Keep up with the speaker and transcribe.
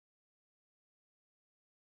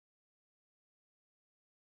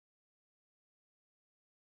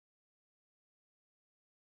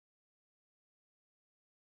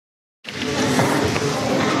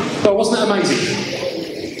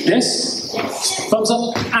amazing? Yes? Thumbs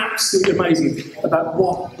up. Absolutely amazing about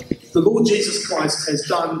what the Lord Jesus Christ has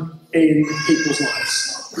done in people's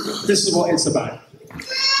lives. This is what it's about.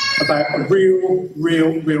 About a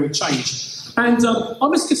real change. And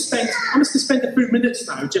I'm just going to spend a few minutes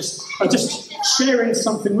now just sharing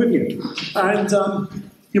something with you. And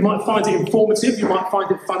you might find it informative, you might find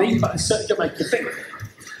it funny, but it's certainly going to make you think.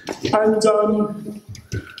 And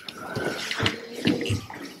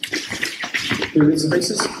bits and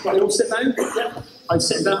pieces. Right, you all sit down? Yeah. I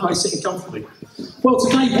sit down, I sit comfortably. Well,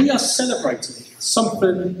 today we are celebrating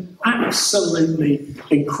something absolutely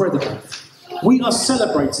incredible. We are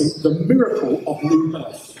celebrating the miracle of new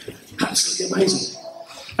birth. Absolutely amazing.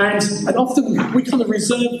 And often we kind of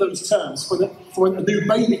reserve those terms for when a new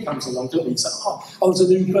baby comes along, don't we? So, there's a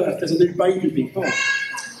new birth, there's a new baby being born.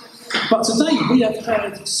 But today we have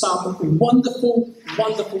heard some wonderful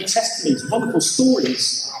testimonies, wonderful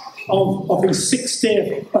stories of these 6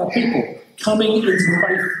 dear people coming into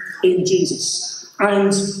faith in Jesus.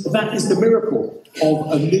 And that is the miracle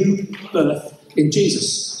of a new birth in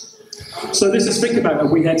Jesus. So let's just think about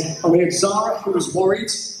it. We had Zara, who was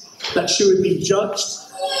worried that she would be judged,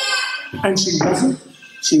 and she wasn't.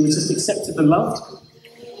 She was just accepted and loved.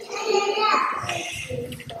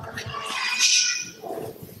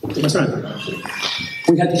 That's right.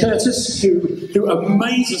 We had Curtis, who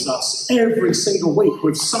amazes us every single week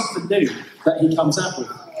with something new that he comes out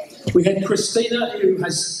with. We had Christina, who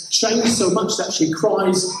has changed so much that she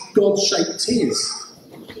cries God-shaped tears.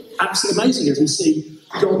 Absolutely amazing as we see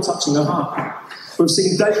God touching her heart. We've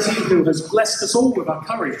seen Daisy, who has blessed us all with her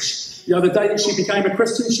courage. The other day that she became a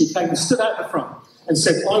Christian, she came and stood out the front and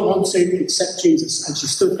said, I want to accept Jesus. And she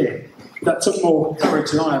stood here. That took more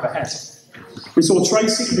courage than I ever had. We saw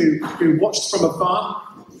Tracy, who watched from afar,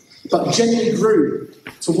 but gently grew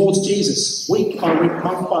towards Jesus week by week,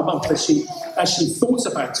 month by month, as she thought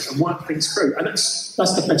about it and worked things through. And that's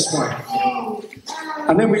the best way.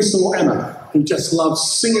 And then we saw Emma, who just loves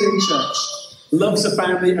singing in church, loves her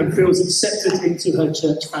family and feels accepted into her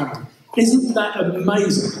church family. Isn't that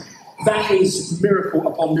amazing? That is miracle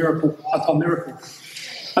upon miracle upon miracle.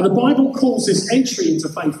 And the Bible calls this entry into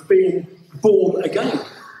faith being born again.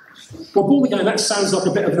 Well, born again, that sounds like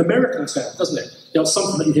a bit of an American term, doesn't it? You know,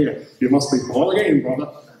 something that you hear, you must be born again, brother.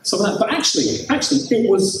 Something like that. But actually, it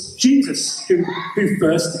was Jesus who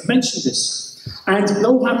first mentioned this. And it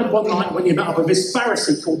all happened one night when he met up with this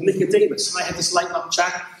Pharisee called Nicodemus. And they had this late night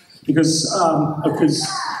chat because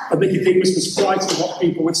Nicodemus was frightened of what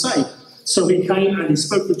people would say. So he came and he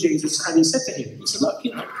spoke with Jesus and he said to him, he said, look,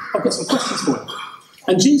 I've got some questions for you.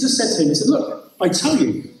 And Jesus said to him, he said, look, I tell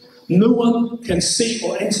you, no one can see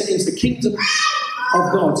or enter into the kingdom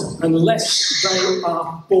of God unless they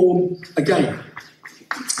are born again.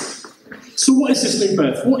 So what is this new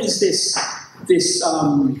birth? What is this new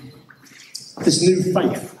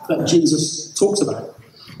faith that Jesus talks about?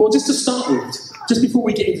 Well, just to start with, just before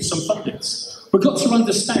we get into some fun bits, we've got to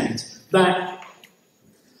understand that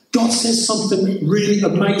God says something really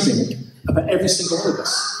amazing about every single one of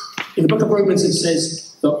us. In the book of Romans it says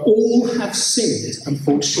that all have sinned and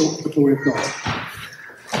fall short of the glory of God.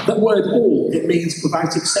 That word all, it means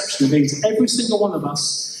without exception. It means every single one of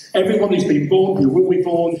us, everyone who's been born, who will be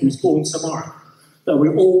born, who's born tomorrow, that we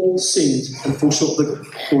all sinned and fall short of the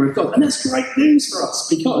glory of God. And that's great news for us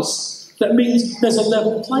because that means there's a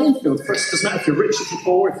level playing field for us. It doesn't matter if you're rich, if you're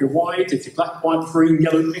poor, if you're white, if you're black, white, green,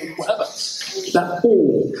 yellow, pink, whatever. That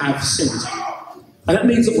all have sinned. And that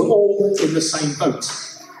means that we're all in the same boat.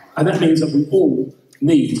 And that means that we all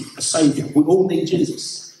need a saviour. We all need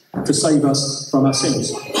Jesus to save us from our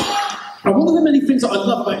sins. And one of the many things that I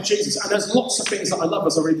love about Jesus, and there's lots of things that I love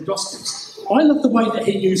as I read the Gospels, I love the way that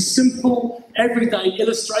he used simple, everyday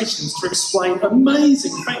illustrations to explain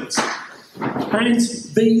amazing things. And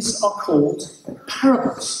these are called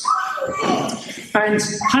parables. And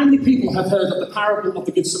how many people have heard of the parable of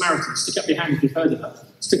the Good Samaritan? Stick up your hand if you've heard of that.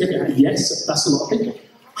 Stick up your hand. Yes, that's a lot of people.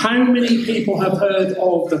 How many people have heard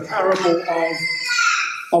of the parable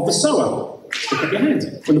of the sower? Stick up your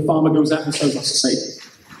hand. When the farmer goes out and sows lots of seed.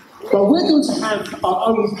 Well, we're going to have our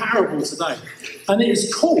own parable today. And it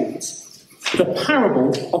is called the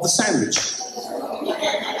parable of the sandwich.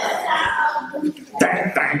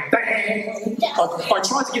 Bang, bang, bang. I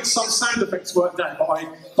tried to get some sound effects worked out, but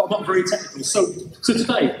I'm not very technical. So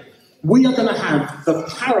today, we are going to have the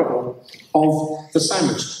parable of the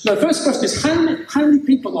sandwich. Now, the first question is, how many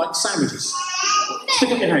people like sandwiches? Stick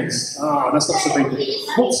up your hands. That's lots of people.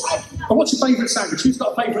 What's your favourite sandwich? Who's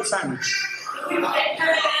got a favourite sandwich?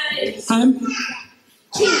 Ham?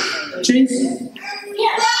 Cheese?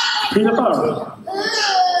 Peanut butter?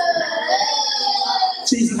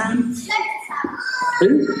 Cheese and ham? Who?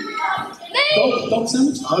 Dog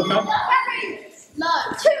sandwich? Okay. No,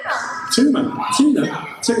 tuna. Tuna.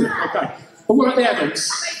 Okay. But what about the adults?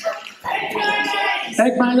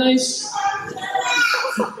 Egg mayonnaise?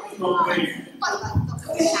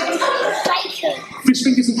 Bacon. Fish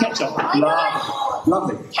fingers and ketchup.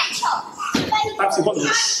 Lovely. Ketchup. Absolutely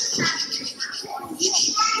wonderful.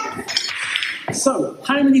 So,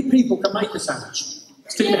 how many people can make a sandwich?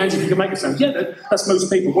 Stick your hands if you can make a sandwich. Yeah, that's most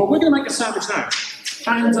people. Well, we're going to make a sandwich now.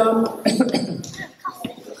 And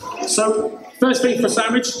so, first thing for a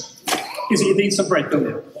sandwich is that you need some bread, don't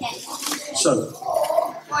you? So,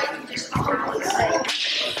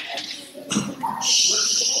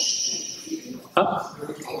 up.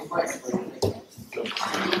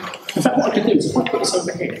 In fact, what I could do is if I put this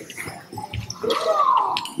over here,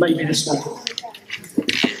 maybe this one.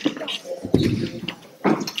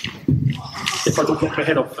 If I don't get my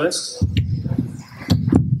head off first.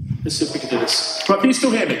 Let's see if we can do this. Right, can you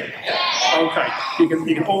still hear me? Okay, you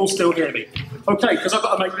can all still hear me. Okay, because I've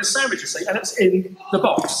got to make this sandwich, you see, and it's in the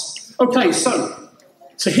box. Okay, so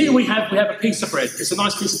here we have a piece of bread. It's a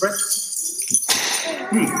nice piece of bread.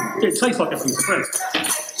 It tastes like a piece of bread.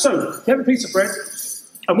 So, you have a piece of bread,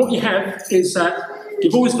 and what you have is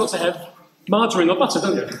you've always got to have margarine or butter,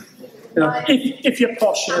 don't you? You know, if you're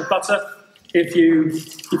posh, you have butter. If you're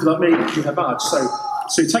like me, you have marge. So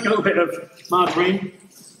you take a little bit of margarine.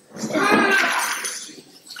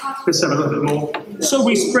 Let's have a little bit more. So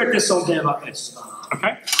we spread this on here like this.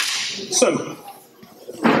 Okay? So,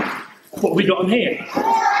 what have we got on here?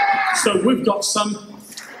 So we've got some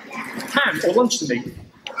ham or luncheon meat.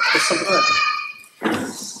 Or something like that.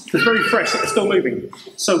 It's very fresh, it's still moving.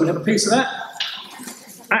 So we have a piece of that,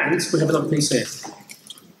 and we have another piece here.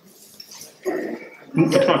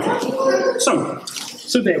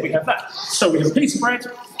 So there we have that. So we have a piece of bread,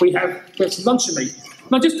 we have some luncheon meat.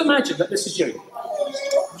 Now just imagine that this is you.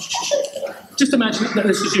 Just imagine that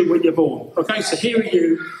this is you when you're born. Okay, so here are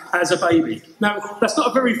you as a baby. Now, that's not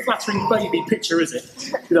a very flattering baby picture, is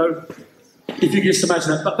it? You know, if you just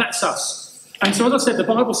imagine that, but that's us. And so as I said, the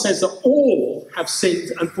Bible says that all have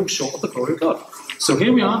sinned and fall short of the glory of God. So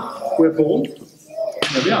here we are, we're born,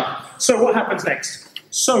 there we are. So what happens next?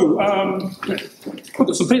 So, we've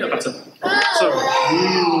got some peanut butter. I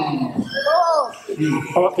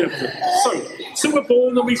like peanut butter. So we're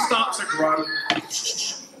born and we start to grow.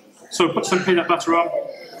 So put some peanut butter on.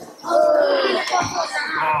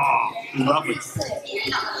 Oh, lovely.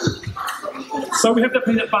 So we have the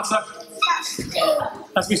peanut butter.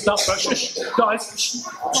 As we start to grow, shush, guys.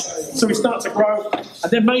 So we start to grow, and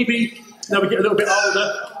then maybe now we get a little bit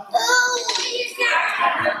older.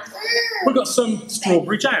 We've got some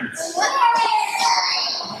strawberry jam.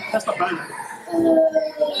 That's not bad.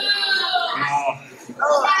 Oh.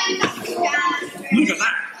 Look at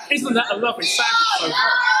that. Isn't that a lovely sandwich so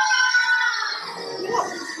far?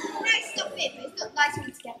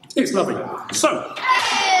 It's lovely.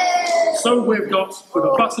 So we've got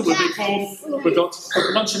butter, we've got corn, we've got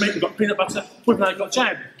luncheon meat, we've got peanut butter, we've now got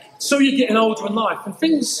jam. So you're getting older in life, and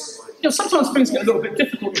things, you know, sometimes things get a little bit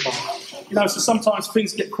difficult in life. You know, so sometimes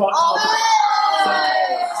things get quite hard.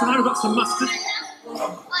 So now we've got some mustard.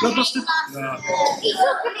 No mustard? No. He's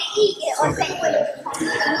not going to eat it or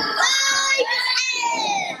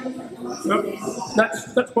No,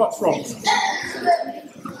 that's what's wrong.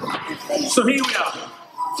 So here we are.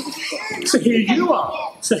 So here you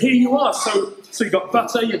are. So you've got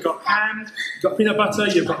butter, you've got ham, you've got peanut butter,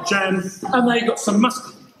 you've got jam, and then you've got some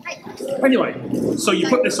mustard. Anyway, so you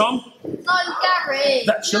put this on. No, Gary.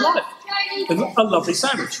 That's your life. A lovely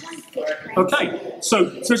sandwich. Okay, so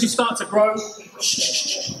as you start to grow,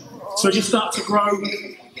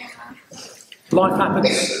 life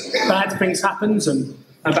happens, bad things happen,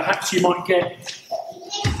 and perhaps you might get,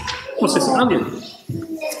 what's this, an onion?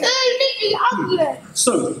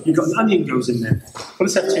 So you've got an onion goes in there. Well,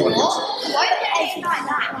 let's have 2 onions.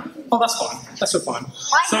 Oh, that's fine. That's so fine.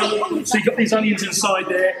 So you've got these onions inside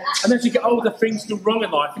there, and as you get older, things go wrong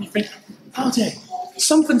in life, and you think, oh dear,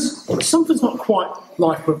 something's not quite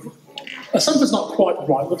something's not quite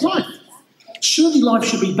right with life. Surely life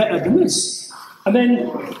should be better than this. And then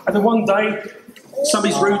one day,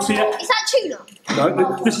 somebody's rude to you. Is that tuna?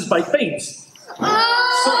 No, this is baked beans.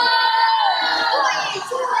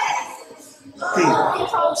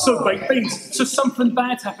 So baked beans. So something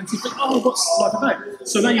bad happens. You think, oh, what's life about?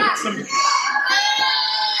 So now you've got some.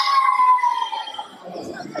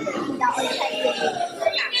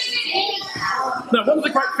 Now, one of the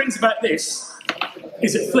great things about this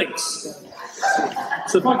is it flicks.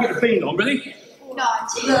 So if I get a bean on, ready? No.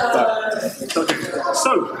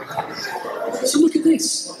 So look at this.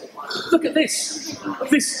 Look at this.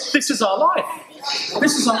 This is our life.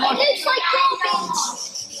 This is our life. It looks like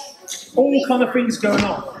garbage. All kind of things going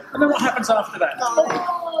on. And then what happens after that?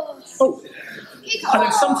 Oh.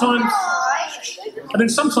 And then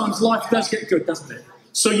sometimes life does get good, doesn't it?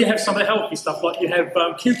 So you have some of the healthy stuff, like you have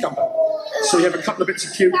cucumber. So you have a couple of bits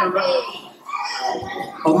of cucumber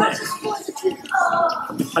on there.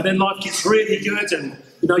 And then life gets really good, and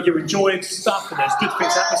you're enjoying stuff, and there's good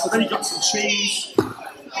things happening. So then you've got some cheese.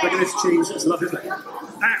 Look at this cheese, it's lovely, isn't it?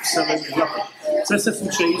 Absolutely lovely. So let's have some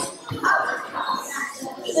cheese.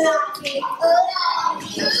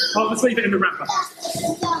 Oh, let's leave it in the wrapper.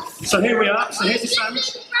 So here we are. So here's the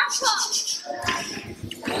sandwich.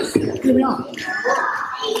 Here we are.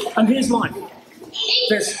 And here's life.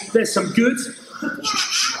 There's some good.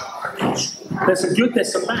 There's some good,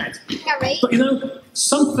 there's some bad. But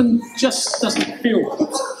something just doesn't feel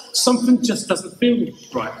good. Something just doesn't feel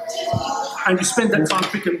right. And you spend that time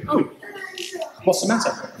thinking, oh, what's the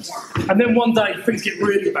matter? And then one day things get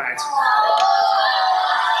really bad.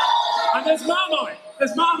 And there's Marmite.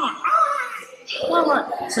 There's Marmite.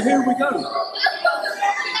 Marmite. So here we go.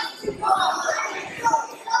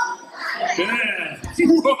 Yeah.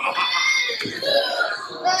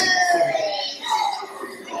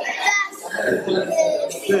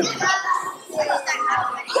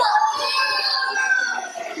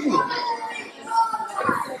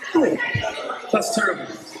 That's terrible.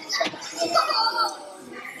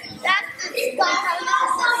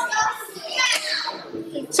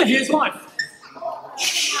 So here's life.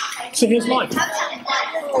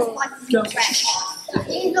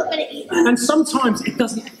 And sometimes it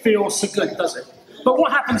doesn't feel so good, does it? But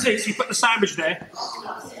what happens is you put the sandwich there,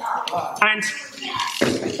 and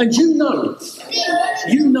you know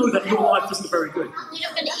that your life isn't very good.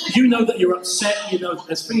 You know that you're upset. You know that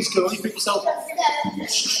there's things going on. You think to yourself,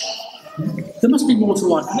 there must be more to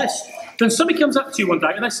life than this. Then somebody comes up to you one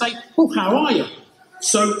day and they say, "Well, how are you?"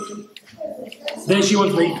 So there's you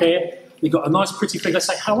underneath here. You've got a nice, pretty thing. They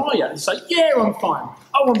say, "How are you?" And you say, "Yeah, I'm fine.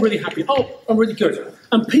 Oh, I'm really happy. Oh, I'm really good."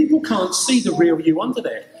 And people can't see the real you under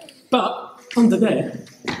there, but under there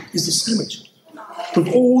is the sandwich with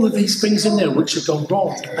all of these things in there which have gone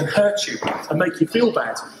wrong and hurt you and make you feel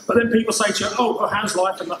bad. But then people say to you, oh, well, how's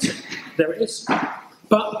life? And that's it. There it is.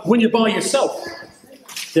 But when you're by yourself,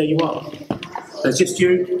 there you are. There's just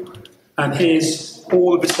you, and here's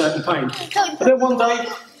all of this hurt and pain. But then one day,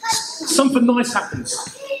 something nice happens.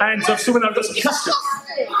 And I've still got some custard.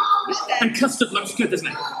 And custard looks good, doesn't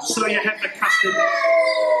it? So you have the custard.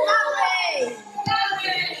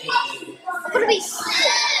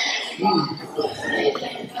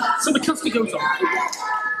 So the custard goes on.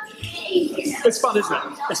 It's fun, isn't it?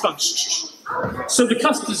 It's fun. So the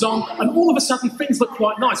custard's on, and all of a sudden things look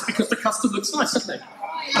quite nice because the custard looks nice, doesn't it?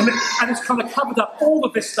 And it's kind of covered up all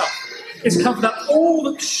of this stuff. It's covered up all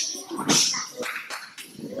the...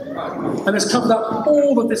 And it's covered up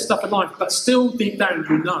all of this stuff in life, but still deep down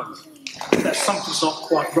you know that something's not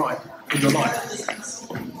quite right in your life.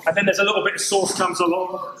 And then there's a little bit of sauce comes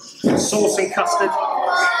along, sauce and custard.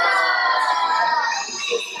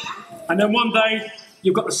 And then one day,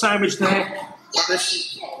 you've got the sandwich there, like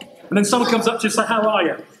this. And then someone comes up to you and says, how are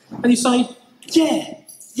you? And you say,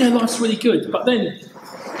 yeah, life's really good. But then,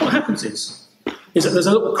 what happens is that there's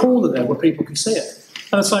a little corner there where people can see it.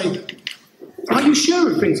 And I say, are you sure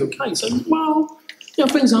everything's okay? So, well,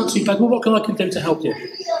 things aren't too bad. Well, what can I do to help you?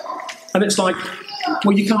 And it's like,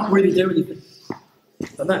 well, you can't really do anything.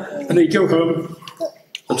 And then you go home,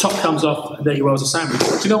 the top comes off, and there you are as a sandwich.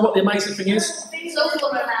 Do you know what the amazing thing is?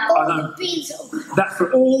 I know. That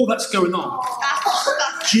for all that's going on,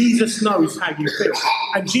 Jesus knows how you feel.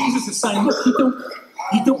 And Jesus is saying, look,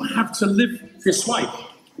 you don't have to live this way.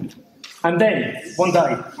 And then, one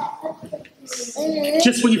day,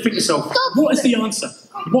 just when you think to yourself, what is the answer?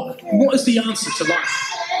 What is the answer to life?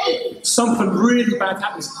 Something really bad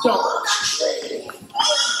happens.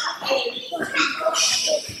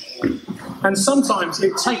 And sometimes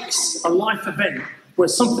it takes a life event where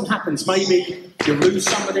something happens. Maybe you lose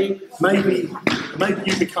somebody, maybe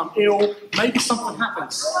you become ill, maybe something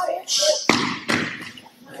happens.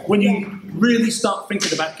 When you really start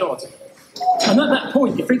thinking about God. And at that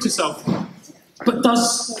point you think to yourself, but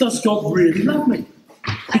does God really love me?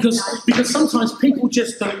 Because sometimes people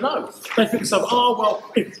just don't know. They think to themselves, oh well,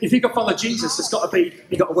 if you're going to follow Jesus, you've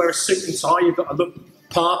got to wear a suit and tie, you've got to look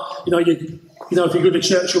part. If you go to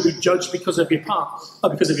church, you'll be judged because of your past.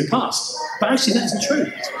 But actually, that isn't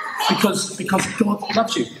true. Because God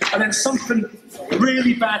loves you. And then something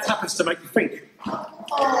really bad happens to make you think. What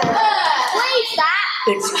is that?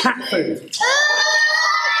 It's cat food.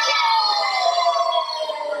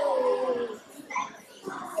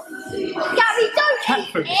 Gary, don't cat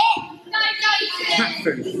eat food. it. No, don't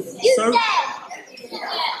food. So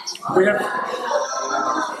we have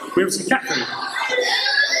some cat food.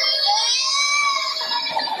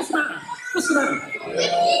 What's the matter? What's the matter?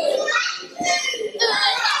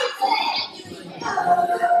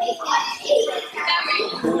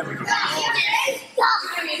 There we go.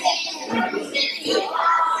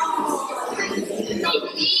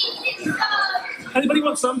 Anybody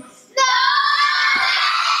want some?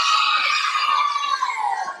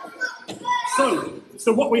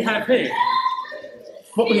 So what we have here,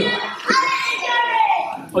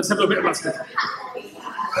 let's have a little bit of mustard.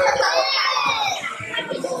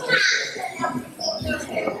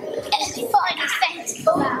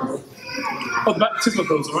 Oh, the baptismal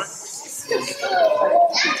clothes, all right?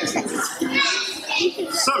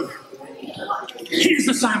 So, here's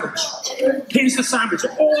the sandwich. Here's the sandwich.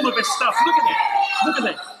 All of this stuff. Look at it. Look at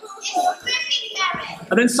it.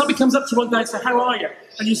 And then somebody comes up to you one day and says, "How are you?"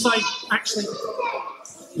 And you say, "Actually,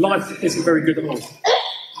 life isn't very good at all."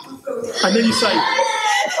 And then you say,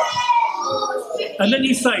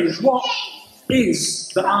 "What is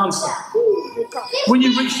the answer?" When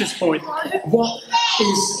you reach this point, what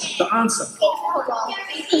is the answer?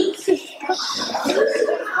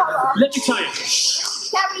 Let me tell you.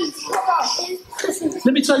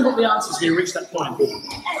 Let me tell you what the answer is when you reach that point.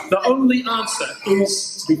 The only answer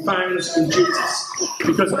is to be found in Jesus.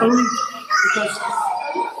 Because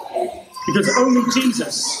only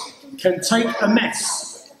Jesus can take a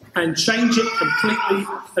mess and change it completely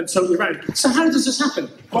and totally around. So how does this happen?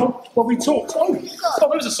 Well, we talked. Oh,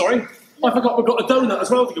 I'm so sorry. I forgot we've got a donut as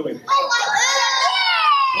well to go in.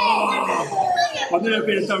 Oh, I knew there'd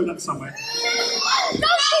be a donut somewhere.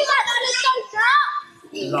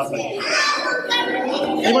 Lovely.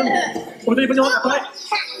 Anyone? Would anybody like a bite?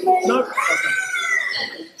 No? Okay.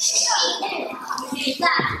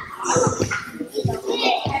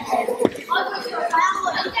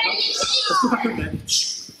 Let's go back over there.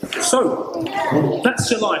 So,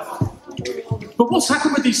 that's your life. But what's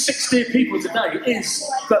happened with these 6 dear people today is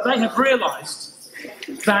that they have realised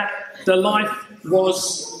that their life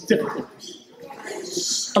was difficult.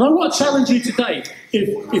 And I want to challenge you today,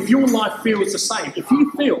 if your life feels the same, if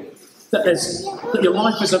you feel that your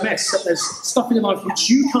life is a mess, that there's stuff in your life which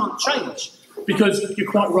you can't change, because you're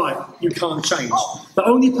quite right, you can't change. The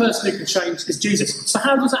only person who can change is Jesus. So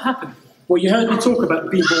how does that happen? Well, you heard me talk about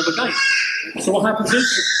being born again. So what happens is,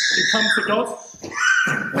 you come to God,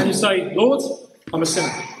 and you say, "Lord, I'm a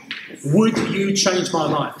sinner. Would you change my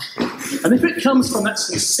life?" And if it comes from that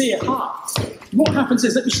sincere heart, what happens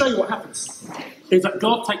is, let me show you what happens, is that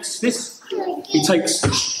God takes this, He takes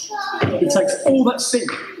all that sin,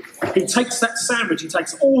 He takes that sandwich, He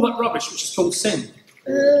takes all that rubbish, which is called sin,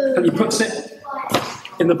 and He puts it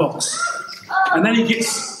in the box. And then He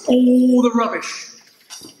gets all the rubbish,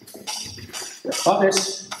 like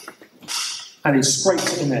this, and He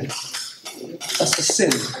scrapes it in there. That's the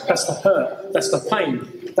sin, that's the hurt, that's the pain,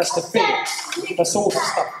 that's the fear, that's all the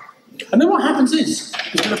stuff. And then what happens is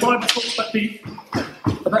when the Bible talks about being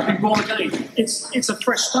born again, it's a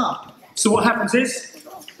fresh start. So what happens is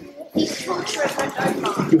you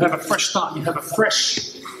have a fresh start, you have a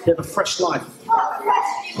fresh life.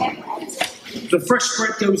 The fresh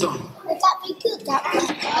bread goes on.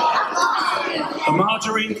 The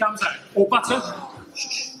margarine comes out, or butter,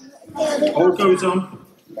 all goes on.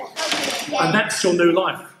 And that's your new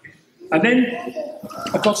life. And then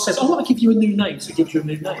God says, "I want to give you a new name." So He gives you a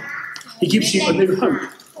new name. He gives you a new hope,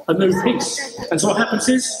 a new peace. And so what happens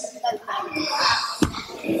is,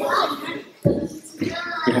 you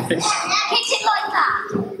have this. Hit it like that.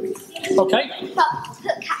 Okay.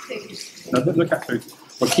 Put cat food. No, no cat food.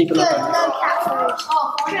 We'll keep it like that. No cat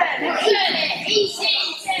food.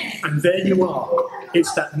 And there you are.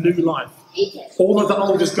 It's that new life. All of the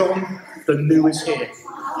old is gone, the new is here.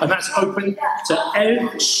 And that's open to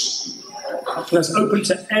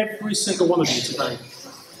every single one of you today.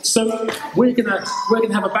 So we're gonna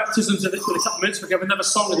have a baptism in a couple of minutes. We're gonna have another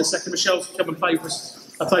song in a second. Michelle's come and play for us.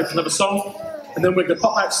 I'll play for another song, and then we're gonna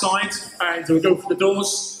pop outside and we'll go for the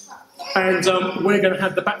doors, and we're gonna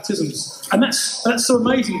have the baptisms. And that's so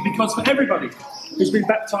amazing, because for everybody who's been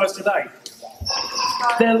baptised today,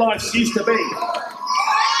 their lives used to be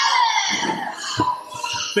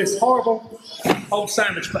this horrible old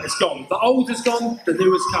sandwich, but it's gone. The old is gone, the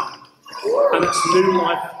new has come. And it's new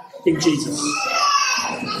life in Jesus.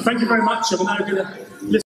 Thank you very much, and we're now going to